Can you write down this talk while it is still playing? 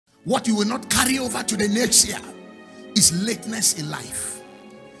What you will not carry over to the next year is lateness in life.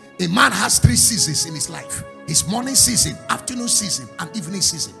 A man has 3 seasons in his life: his morning season, afternoon season, and evening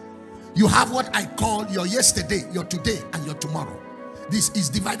season. You have what I call your yesterday, your today, and your tomorrow. This is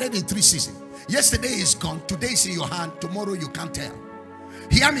divided in 3 seasons. Yesterday is gone, today is in your hand, tomorrow you can't tell.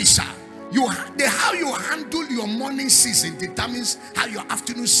 Hear me, sir. How you handle your morning season determines how your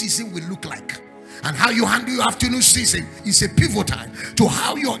afternoon season will look like. And how you handle your afternoon season is a pivotal to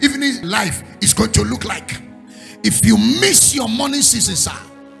how your evening life is going to look like. If you miss your morning season, sir,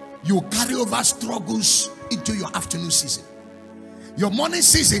 you carry over struggles into your afternoon season. Your morning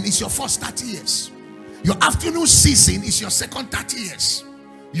season is your first 30 years. Your afternoon season is your second 30 years.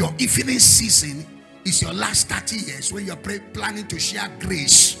 Your evening season is your last 30 years when you are planning to share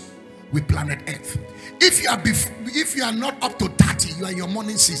grace with planet Earth. If you are not up to 30, you are in your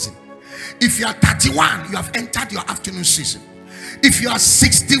morning season. If you are 31, you have entered your afternoon season. If you are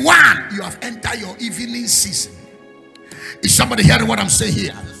 61, you have entered your evening season. Is somebody hearing what I'm saying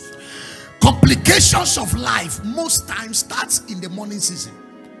here? Complications of life most times starts in the morning season.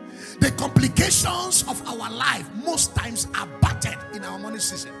 The complications of our life most times are battered in our morning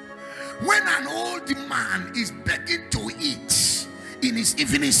season. When an old man is begging to eat in his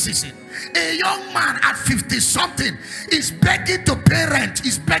evening season, a young man at 50 something is begging to pay rent,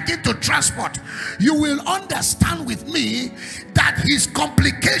 is begging to transport, you will understand with me that his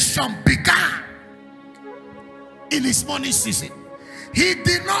complication began in his morning season. He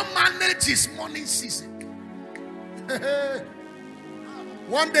did not manage his morning season.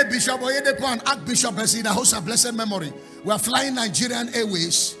 One day, Bishop Oyedepo and Archbishop Bessie, the host of blessed memory, were flying Nigerian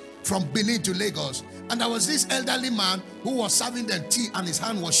Airways from Benin to Lagos. And there was this elderly man who was serving them tea and his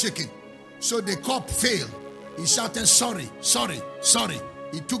hand was shaking. So the cup failed. He shouted, sorry, sorry, sorry.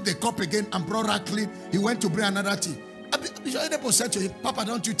 He took the cup again and brought her clean. He went to bring another tea. Bishop Oyedepo said to him, Papa,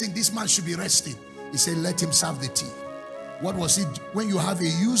 don't you think this man should be resting? He said, let him serve the tea. What was it? When you have a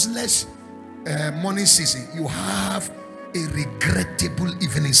useless morning season, you have a regrettable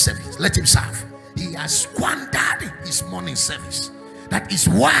evening service. Let him serve. He has squandered his morning service. That is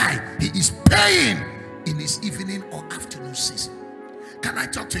why he is paying in his evening or afternoon season. Can I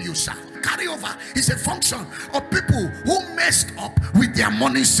talk to you, sir? Carryover is a function of people who messed up with their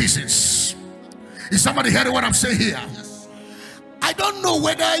morning seasons. Is somebody hearing what I'm saying here? I don't know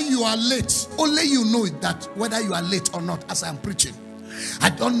whether you are late. Only you know that whether you are late or not as I'm preaching. I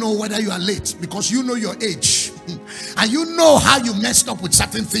don't know whether you are late because you know your age. And you know how you messed up with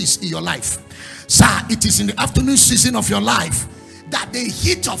certain things in your life. Sir, it is in the afternoon season of your life that the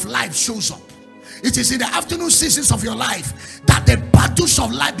heat of life shows up. It is in the afternoon seasons of your life that the battles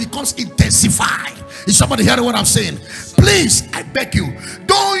of life becomes intensified. Is somebody hearing what I'm saying? Please, I beg you,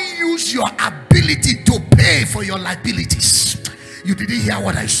 don't use your ability to pay for your liabilities. You didn't hear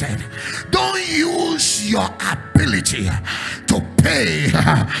what I said. Don't use your ability to pay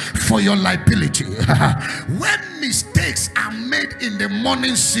for your liability. When mistakes are made in the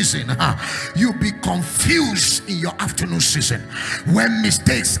morning season, you'll be confused in your afternoon season. When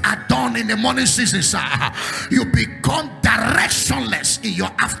mistakes are done in the morning season, sir, you become directionless in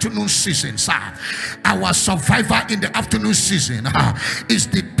your afternoon season, sir. Our survival in the afternoon season is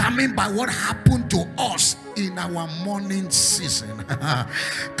determined by what happened to us in our morning season.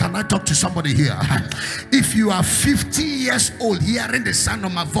 Can I talk to somebody here? If you are 50 years old hearing the sound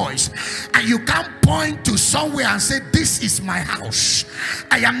of my voice and you can't point to somewhere and say, this is my house,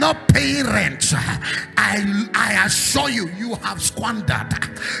 I am not paying rent, I assure you, you have squandered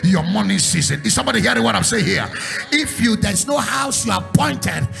your morning season. Is somebody hearing what I'm saying here? If there's no house you are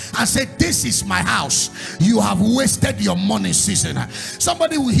pointed and say, this is my house, you have wasted your morning season.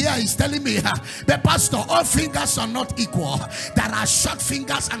 Somebody who here is telling me, but pastor, all fingers are not equal. There are short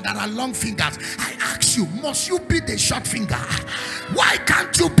fingers and there are long fingers. I ask you, must you be the short finger? Why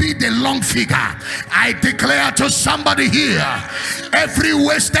can't you be the long finger? I declare to somebody here, every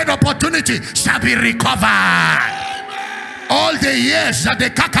wasted opportunity shall be recovered. All the years that the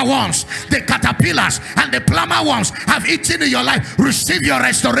cacaworms, the caterpillars, and the plumber worms have eaten in your life, receive your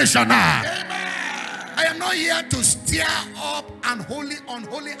restoration now. I am not here to stir up unholy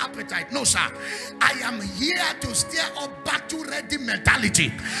appetite. No, sir. I am here to stir up battle-ready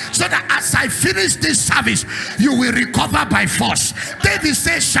mentality, so that as I finish this service, you will recover by force. David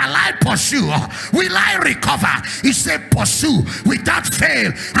says, shall I pursue? Will I recover? He said, pursue without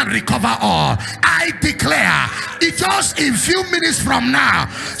fail and recover all. I declare, it just in few minutes from now,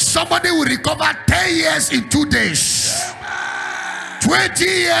 somebody will recover 10 years in 2 days, 20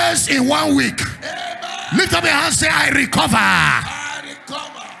 years in 1 week. Lift up your hand, say, I recover.